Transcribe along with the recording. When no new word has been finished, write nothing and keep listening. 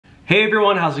Hey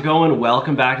everyone, how's it going?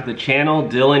 Welcome back to the channel.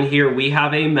 Dylan here. We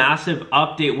have a massive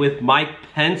update with Mike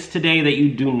Pence today that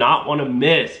you do not want to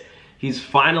miss. He's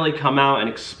finally come out and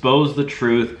exposed the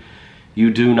truth. You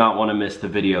do not want to miss the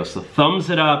video. So thumbs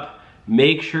it up.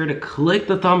 Make sure to click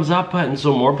the thumbs up button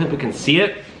so more people can see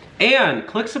it. And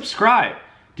click subscribe.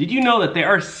 Did you know that there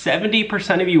are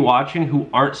 70% of you watching who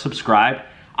aren't subscribed?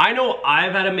 I know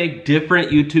I've had to make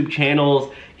different YouTube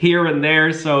channels here and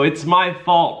there, so it's my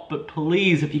fault. But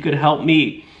please, if you could help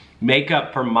me make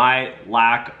up for my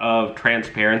lack of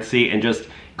transparency and just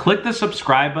click the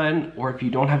subscribe button, or if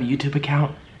you don't have a YouTube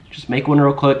account, just make one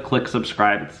real quick, click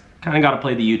subscribe. It's kind of got to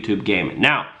play the YouTube game.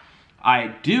 Now,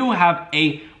 I do have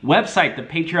a website,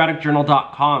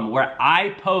 thepatrioticjournal.com, where I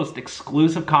post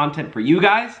exclusive content for you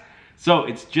guys. So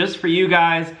it's just for you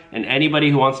guys and anybody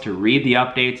who wants to read the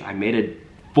updates. I made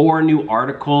 4 new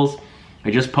articles. I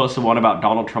just posted one about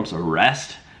Donald Trump's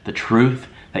arrest, the truth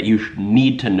that you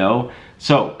need to know.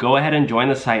 So go ahead and join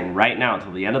the site, and right now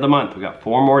until the end of the month, we got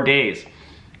 4 more days.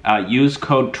 Use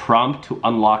code TRUMP to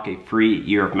unlock a free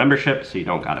year of membership so you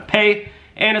don't gotta pay,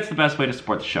 and it's the best way to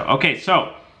support the show. Okay,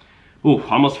 so,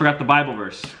 almost forgot the Bible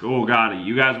verse. Oh God,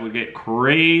 you guys would get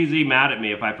crazy mad at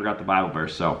me if I forgot the Bible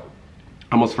verse, so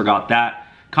almost forgot that.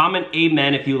 Comment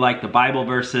amen if you like the Bible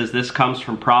verses. This comes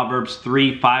from Proverbs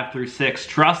 3:5-6.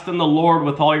 Trust in the Lord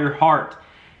with all your heart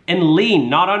and lean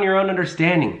not on your own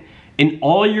understanding. In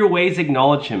all your ways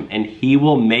acknowledge him and he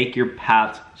will make your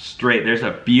paths straight. There's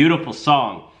a beautiful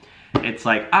song. It's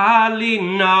like, I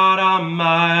lean not on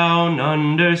my own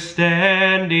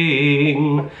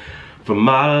understanding, for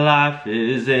my life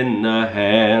is in the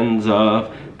hands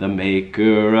of the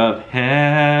maker of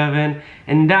heaven,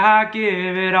 and I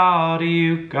give it all to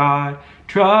you, God.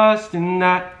 Trust in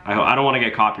that. I don't want to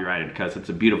get copyrighted because it's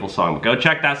a beautiful song. But go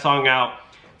check that song out.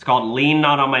 It's called Lean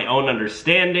Not on My Own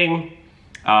Understanding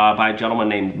by a gentleman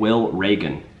named Will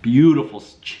Reagan. Beautiful,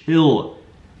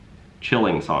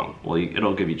 chilling song. Well,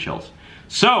 it'll give you chills.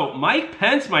 So, Mike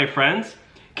Pence, my friends,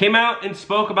 came out and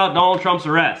spoke about Donald Trump's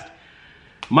arrest.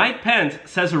 Mike Pence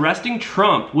says arresting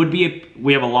Trump would be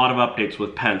we have a lot of updates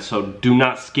with Pence, so do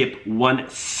not skip 1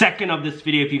 second of this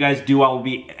video. If you guys do, I will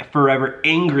be forever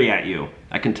angry at you.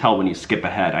 I can tell when you skip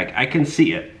ahead. I can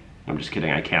see it. I'm just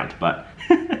kidding, I can't, but.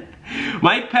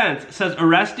 Mike Pence says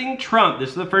arresting Trump, this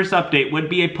is the first update, would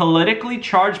be a politically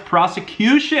charged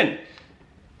prosecution.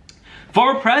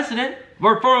 Former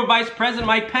Vice President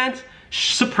Mike Pence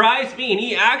surprised me, and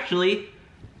he actually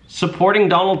supporting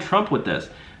Donald Trump with this.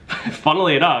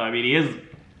 Funnily enough, I mean, he is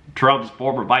Trump's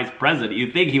former vice president.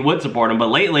 You'd think he would support him, but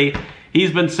lately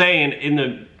he's been saying in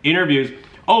the interviews,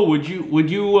 "Oh, would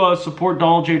you support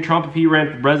Donald J. Trump if he ran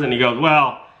for president?" He goes,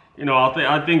 "Well, you know,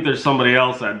 I think there's somebody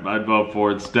else I'd vote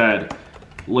for instead."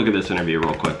 Look at this interview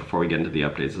real quick before we get into the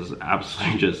updates. This is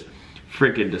absolutely just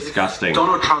freaking disgusting. If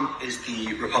Donald Trump is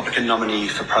the Republican nominee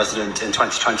for president in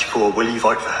 2024, will you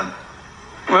vote for him?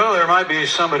 Well, there might be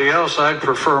somebody else I'd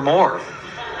prefer more.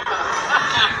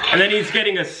 And then he's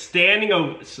getting a standing,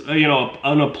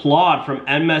 an applaud from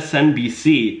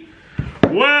MSNBC.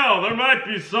 Well, there might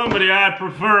be somebody I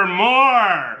prefer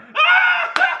more.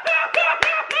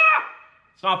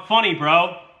 It's not funny,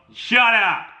 bro. Shut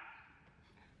up.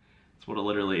 That's what it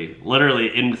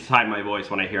literally inside my voice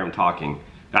when I hear him talking.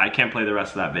 I can't play the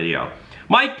rest of that video.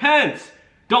 Mike Pence,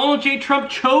 Donald J. Trump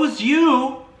chose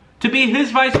you to be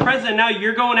his vice president. Now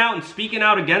you're going out and speaking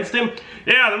out against him?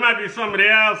 Yeah, there might be somebody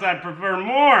else I'd prefer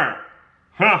more.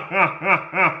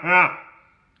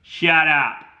 Shut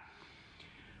up.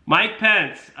 Mike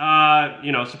Pence,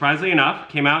 surprisingly enough,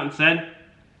 came out and said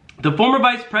the former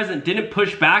vice president didn't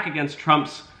push back against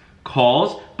Trump's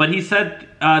calls, but he said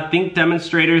think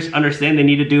demonstrators understand they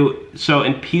need to do so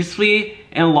in peacefully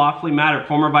and lawfully manner.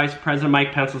 Former Vice President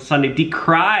Mike Pence on Sunday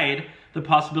decried the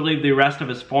possibility of the arrest of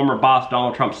his former boss,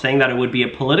 Donald Trump, saying that it would be a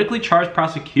politically charged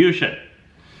prosecution.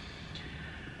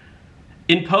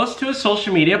 In post to his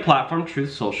social media platform,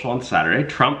 Truth Social, on Saturday,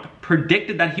 Trump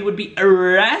predicted that he would be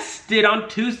arrested on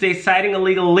Tuesday, citing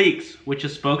illegal leaks, which a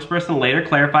spokesperson later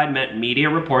clarified meant media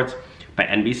reports by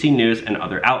NBC News and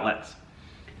other outlets.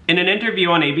 In an interview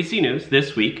on ABC News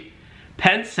this week,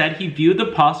 Pence said he viewed the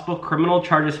possible criminal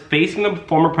charges facing the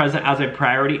former president as a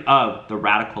priority of the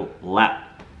radical left.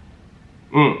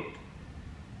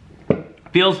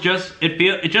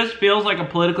 It just feels like a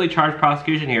politically charged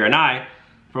prosecution here, and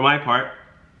for my part,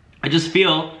 I just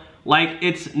feel like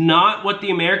it's not what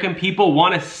the American people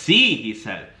want to see, he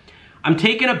said. I'm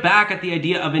taken aback at the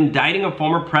idea of indicting a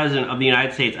former president of the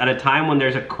United States at a time when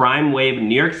there's a crime wave in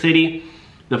New York City.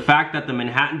 The fact that the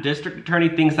Manhattan District Attorney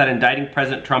thinks that indicting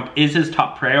President Trump is his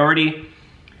top priority.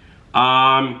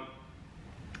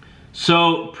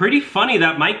 So pretty funny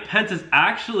that Mike Pence is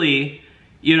actually,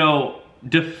 you know,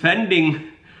 defending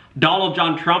Donald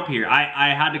John Trump here.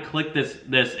 I had to click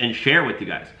this and share with you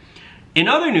guys. In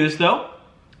other news though,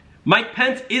 Mike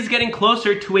Pence is getting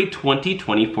closer to a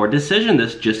 2024 decision.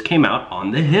 This just came out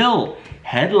on The Hill.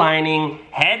 Headlining,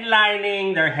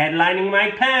 they're headlining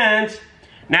Mike Pence.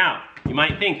 Now, you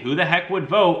might think, who the heck would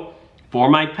vote for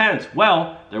Mike Pence?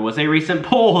 Well, there was a recent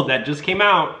poll that just came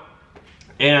out,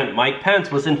 and Mike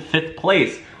Pence was in 5th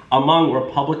place among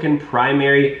Republican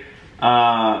primary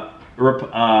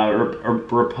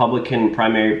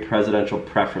presidential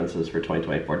preferences for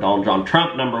 2024. Donald John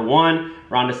Trump, number 1.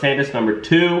 Ron DeSantis, number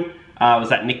 2. Was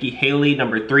that Nikki Haley,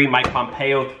 number 3. Mike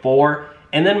Pompeo, 4.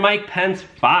 And then Mike Pence,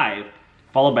 5.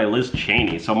 Followed by Liz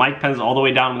Cheney. So Mike Pence all the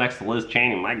way down next to Liz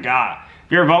Cheney. My God.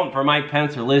 If you're voting for Mike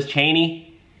Pence or Liz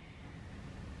Cheney,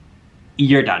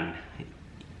 you're done.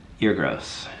 You're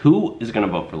gross. Who is going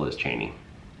to vote for Liz Cheney?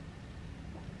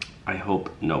 I hope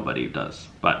nobody does.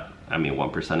 But, I mean,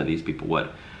 1% of these people would.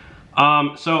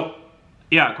 So,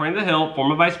 yeah, according to The Hill,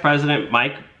 former Vice President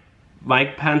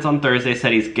Mike Pence on Thursday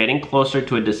said he's getting closer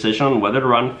to a decision on whether to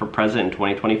run for president in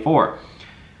 2024.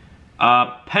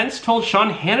 Pence told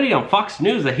Sean Hannity on Fox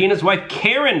News that he and his wife,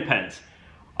 Karen Pence,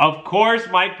 of course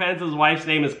Mike Pence's wife's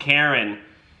name is Karen,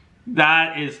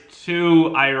 that is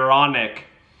too ironic,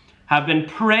 have been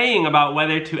praying about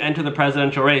whether to enter the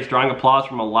presidential race, drawing applause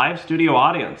from a live studio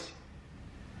audience.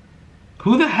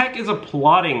 Who the heck is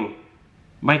applauding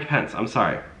Mike Pence? I'm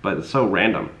sorry, but it's so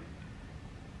random.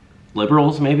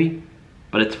 Liberals, maybe?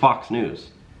 But it's Fox News.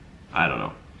 I don't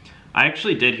know. I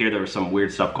actually did hear there was some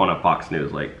weird stuff going on Fox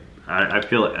News. Like, I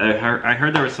feel it. I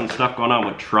heard there was some stuff going on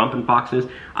with Trump and Fox News.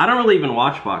 I don't really even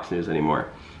watch Fox News anymore.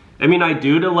 I mean, I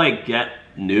do to like get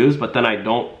news, but then I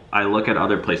look at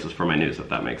other places for my news, if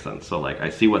that makes sense. So like, I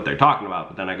see what they're talking about,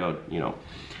 but then I go, you know,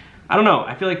 I don't know.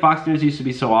 I feel like Fox News used to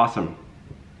be so awesome.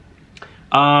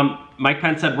 Mike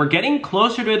Pence said, we're getting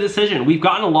closer to a decision. We've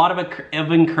gotten a lot of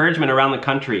encouragement around the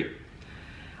country.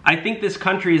 I think this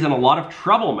country is in a lot of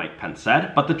trouble, Mike Pence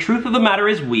said, but the truth of the matter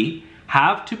is we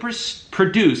have to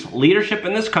produce leadership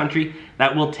in this country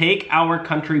that will take our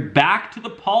country back to the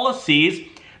policies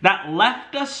that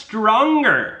left us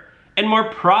stronger and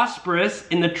more prosperous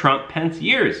in the Trump-Pence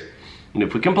years. And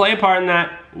if we can play a part in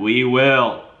that, we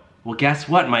will. Well, guess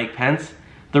what, Mike Pence?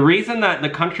 The reason that the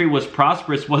country was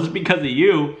prosperous wasn't because of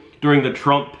you during the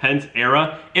Trump-Pence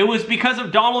era. It was because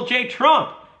of Donald J. Trump.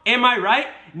 Am I right?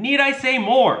 Need I say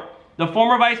more? The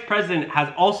former vice president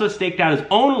has also staked out his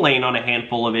own lane on a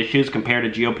handful of issues compared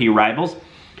to GOP rivals.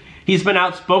 He's been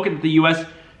outspoken that the U.S.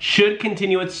 should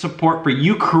continue its support for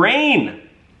Ukraine.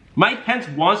 Mike Pence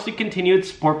wants to continue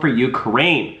its support for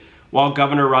Ukraine, while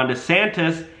Governor Ron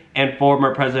DeSantis and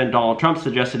former President Donald Trump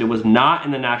suggested it was not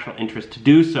in the national interest to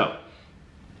do so.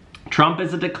 Trump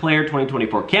is a declared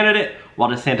 2024 candidate, while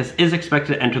DeSantis is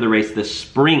expected to enter the race this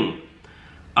spring.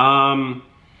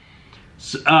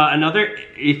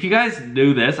 If you guys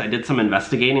knew this, I did some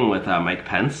investigating with Mike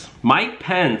Pence. Mike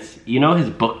Pence, you know his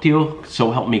book deal,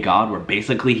 So Help Me God, where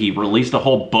basically he released a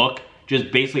whole book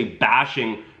just basically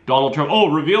bashing Donald Trump. Oh,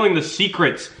 revealing the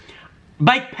secrets.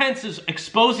 Mike Pence is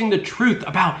exposing the truth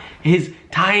about his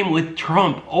time with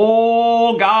Trump.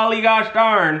 Oh, golly gosh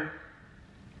darn.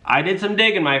 I did some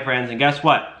digging, my friends, and guess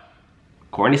what?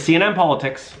 According to CNN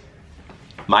Politics,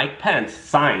 Mike Pence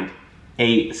signed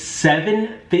a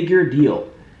 7-figure deal.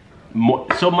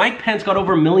 So Mike Pence got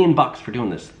over $1 million for doing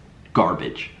this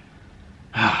garbage.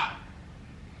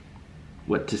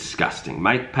 What disgusting.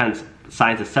 Mike Pence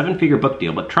signs a 7-figure book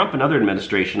deal, but Trump and other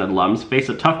administration alums face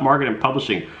a tough market in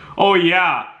publishing. Oh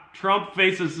yeah, Trump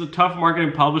faces a tough market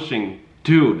in publishing.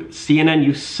 Dude, CNN,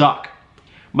 you suck.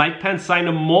 Mike Pence signed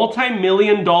a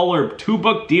multi-million-dollar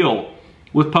 2-book deal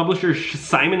with publisher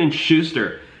Simon &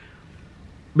 Schuster,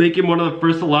 making one of the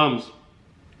first alums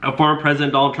of former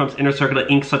President Donald Trump's inner circle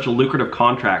to ink such a lucrative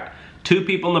contract. 2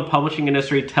 people in the publishing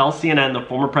industry tell CNN the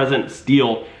former president's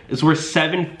deal is worth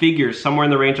 7 figures, somewhere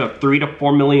in the range of $3 to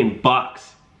 $4 million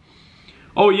bucks.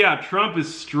 Oh yeah, Trump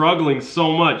is struggling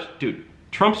so much. Dude,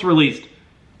 Trump's released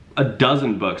a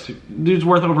dozen books. Dude's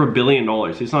worth over $1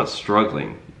 billion. He's not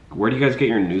struggling. Where do you guys get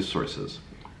your news sources?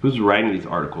 Who's writing these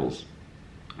articles?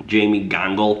 Jamie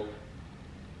Gangel,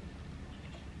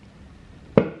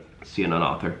 CNN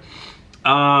author.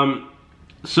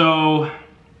 So,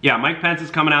 yeah, Mike Pence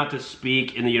is coming out to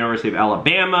speak in the University of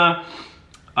Alabama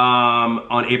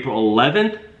on April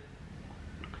 11th.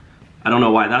 I don't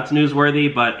know why that's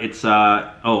newsworthy, but it's,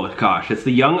 oh gosh, it's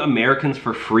the Young Americans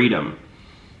for Freedom.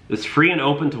 It's free and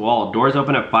open to all. Doors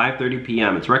open at 5:30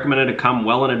 p.m. It's recommended to come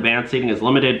well in advance. Seating is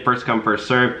limited, first come, first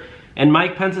serve. And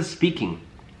Mike Pence is speaking.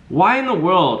 Why in the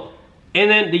world And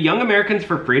then the Young Americans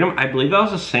for Freedom, I believe that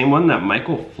was the same one that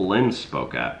Michael Flynn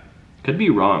spoke at. Could be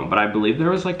wrong, but I believe there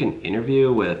was like an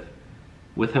interview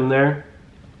with him there.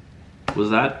 Was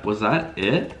that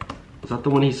it? Was that the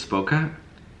one he spoke at?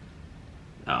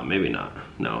 Oh, maybe not.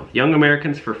 No. Young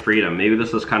Americans for Freedom. Maybe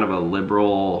this was kind of a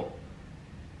liberal.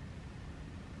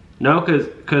 No,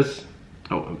 because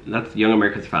oh, that's Young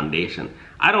Americans Foundation.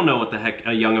 I don't know what the heck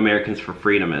a Young Americans for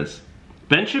Freedom is.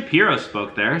 Ben Shapiro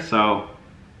spoke there, so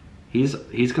he's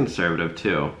conservative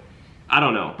too. I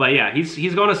don't know, but yeah,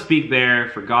 he's going to speak there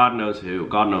for God knows who,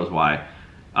 God knows why.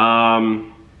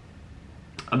 On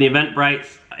the Eventbrite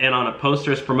and on a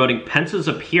posters promoting Pence's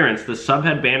appearance, the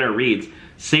subhead banner reads,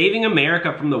 "Saving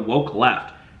America from the woke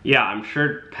left." Yeah, I'm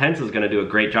sure Pence is going to do a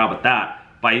great job at that.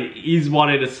 He's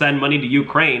wanting to send money to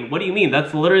Ukraine. What do you mean?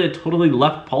 That's literally a totally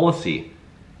left policy.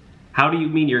 How do you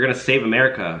mean you're going to save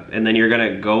America and then you're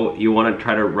going to go, you want to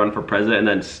try to run for president and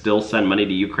then still send money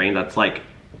to Ukraine? That's like,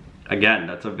 again,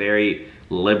 that's a very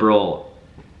liberal,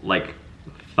 like,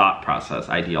 thought process,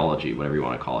 ideology, whatever you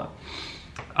want to call it.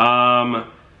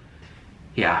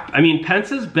 Yeah, I mean, Pence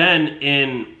has been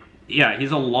in, yeah,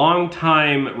 he's a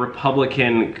long-time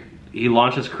Republican. He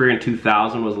launched his career in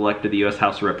 2000, was elected to the U.S.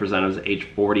 House of Representatives at age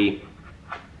 40.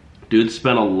 Dude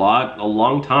spent a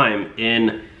long time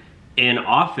in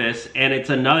office, and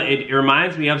it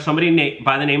reminds me of somebody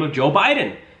by the name of Joe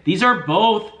Biden. These are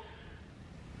both,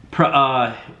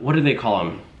 what do they call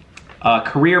them?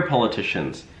 Career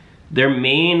politicians. Their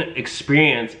main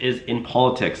experience is in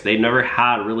politics. They've never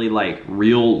had really like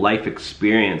real life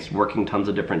experience working tons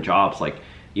of different jobs like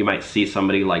you might see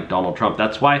somebody like Donald Trump.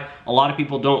 That's why a lot of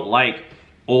people don't like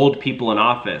old people in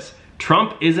office.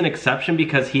 Trump is an exception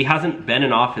because he hasn't been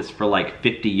in office for like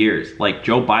 50 years. Like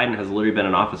Joe Biden has literally been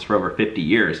in office for over 50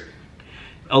 years.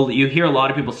 You hear a lot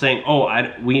of people saying, oh,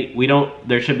 we don't,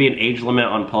 there should be an age limit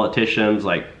on politicians.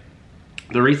 Like,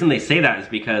 the reason they say that is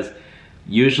because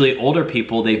usually older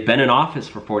people, they've been in office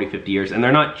for 40, 50 years and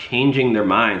they're not changing their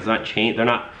minds.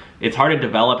 It's hard to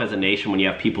develop as a nation when you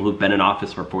have people who've been in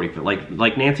office for 40,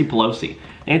 like Nancy Pelosi.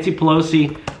 Nancy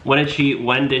Pelosi,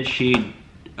 when did she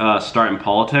start in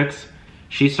politics?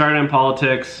 She started in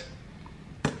politics,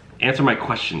 answer my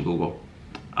question, Google.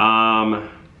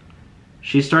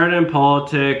 She started in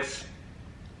politics,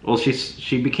 well,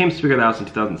 she became Speaker of the House in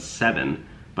 2007,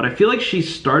 but I feel like she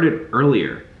started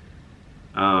earlier.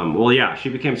 Well, yeah, she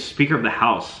became Speaker of the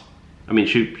House. I mean,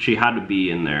 she had to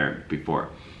be in there before.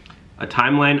 A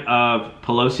timeline of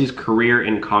Pelosi's career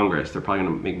in Congress. They're probably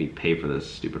gonna make me pay for this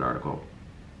stupid article.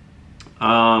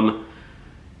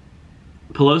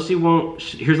 Pelosi won't,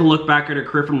 here's a look back at her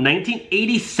career from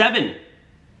 1987.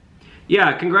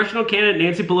 Yeah, congressional candidate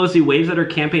Nancy Pelosi waves at her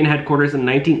campaign headquarters in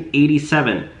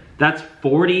 1987. That's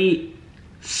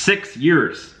 46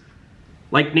 years.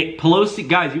 Like Pelosi,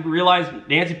 guys, you realize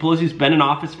Nancy Pelosi's been in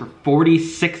office for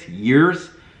 46 years?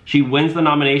 She wins the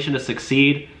nomination to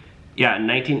succeed, yeah, in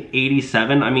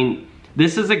 1987. I mean,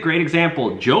 this is a great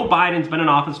example. Joe Biden's been in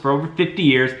office for over 50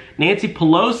 years. Nancy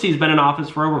Pelosi's been in office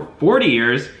for over 40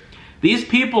 years. These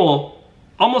people,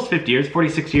 almost 50 years,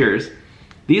 46 years,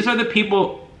 these are the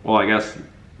people, well, I guess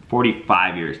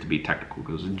 45 years to be technical,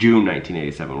 because June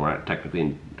 1987, we're not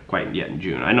technically quite yet in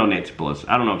June. I know Nancy Pelosi,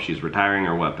 I don't know if she's retiring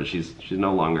or what, but she's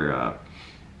no longer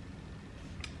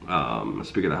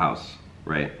Speaker of the House,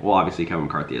 right? Well, obviously Kevin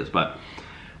McCarthy is, but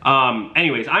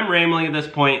anyways, I'm rambling at this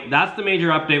point. That's the major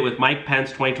update with Mike Pence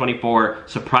 2024.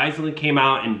 Surprisingly came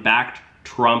out and backed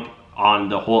Trump on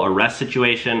the whole arrest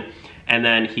situation. And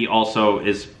then he also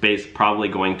is probably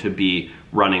going to be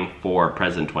running for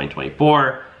president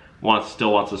 2024.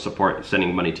 Still wants to support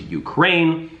sending money to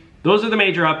Ukraine. Those are the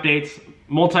major updates.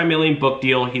 Multi-million book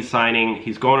deal he's signing.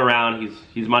 He's going around.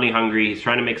 He's money hungry. He's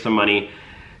trying to make some money.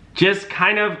 Just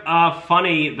kind of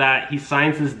funny that he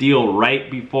signs this deal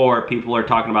right before people are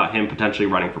talking about him potentially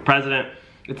running for president.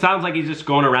 It sounds like he's just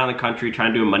going around the country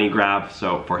trying to do a money grab,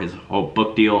 so for his whole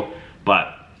book deal,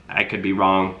 but I could be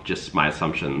wrong, just my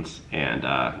assumptions, and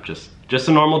just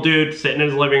a normal dude sitting in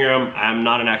his living room. I'm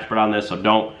not an expert on this, so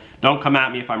don't come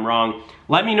at me if I'm wrong.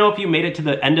 Let me know if you made it to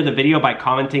the end of the video by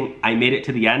commenting, I made it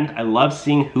to the end. I love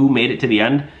seeing who made it to the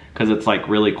end, because it's like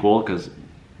really cool, because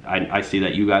I see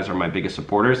that you guys are my biggest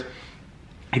supporters.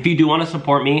 If you do want to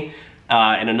support me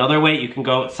in another way, you can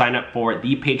go sign up for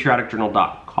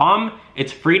thepatrioticjournal.com.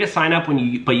 It's free to sign up,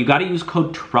 but you got to use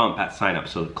code TRUMP at sign up.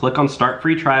 So click on Start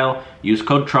Free Trial, use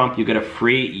code TRUMP, you get a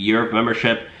free year of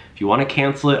membership. If you want to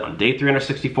cancel it on day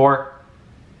 364,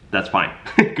 that's fine.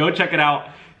 Go check it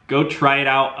out. Go try it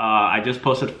out. I just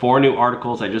posted 4 new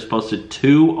articles. I just posted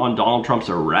 2 on Donald Trump's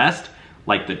arrest,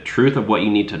 like the truth of what you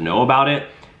need to know about it.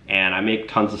 and I make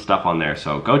tons of stuff on there.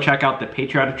 So go check out the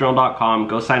patrioticjournal.com,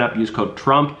 go sign up, use code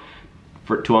TRUMP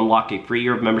to unlock a free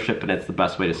year of membership, and it's the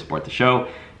best way to support the show.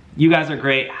 You guys are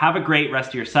great. Have a great rest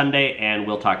of your Sunday, and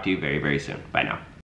we'll talk to you very, very soon. Bye now.